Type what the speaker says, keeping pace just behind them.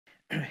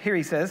Here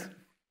he says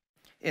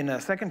in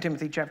 2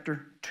 Timothy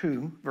chapter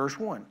 2, verse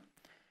 1,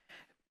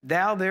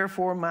 "Thou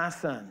therefore, my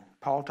son,"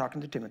 Paul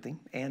talking to Timothy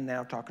and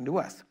now talking to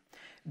us,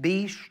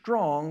 "be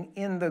strong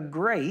in the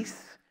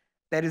grace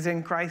that is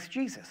in Christ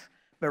Jesus."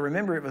 But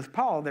remember, it was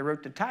Paul that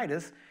wrote to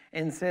Titus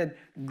and said,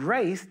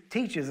 grace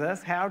teaches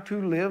us how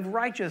to live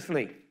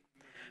righteously.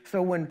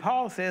 So when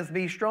Paul says,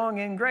 be strong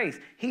in grace,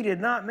 he did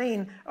not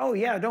mean, oh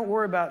yeah, don't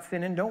worry about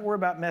sinning, don't worry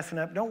about messing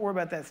up, don't worry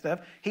about that stuff.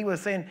 He was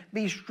saying,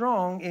 be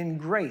strong in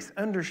grace.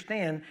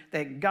 Understand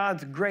that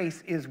God's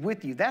grace is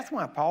with you. That's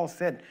why Paul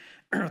said,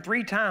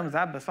 3 times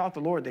I besought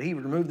the Lord that he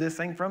would remove this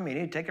thing from me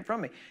and he'd take it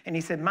from me. And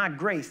he said, my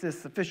grace is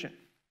sufficient.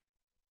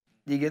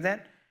 Do you get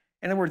that?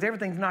 In other words,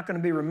 everything's not going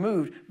to be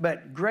removed,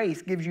 but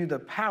grace gives you the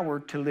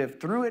power to live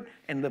through it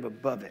and live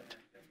above it.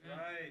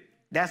 Right.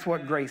 That's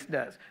what grace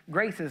does.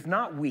 Grace is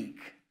not weak.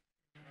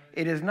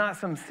 It is not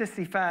some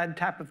sissified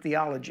type of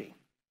theology,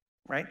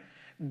 right?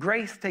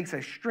 Grace takes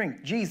a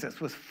strength.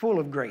 Jesus was full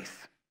of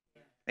grace.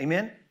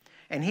 Amen?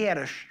 And he had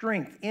a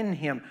strength in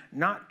him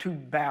not to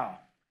bow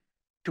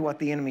to what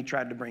the enemy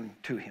tried to bring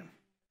to him.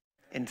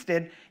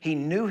 Instead, he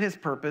knew his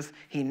purpose,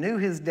 he knew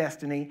his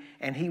destiny,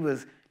 and he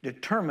was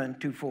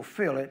determined to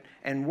fulfill it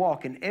and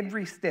walk in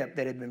every step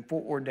that had been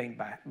foreordained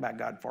by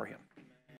God for him.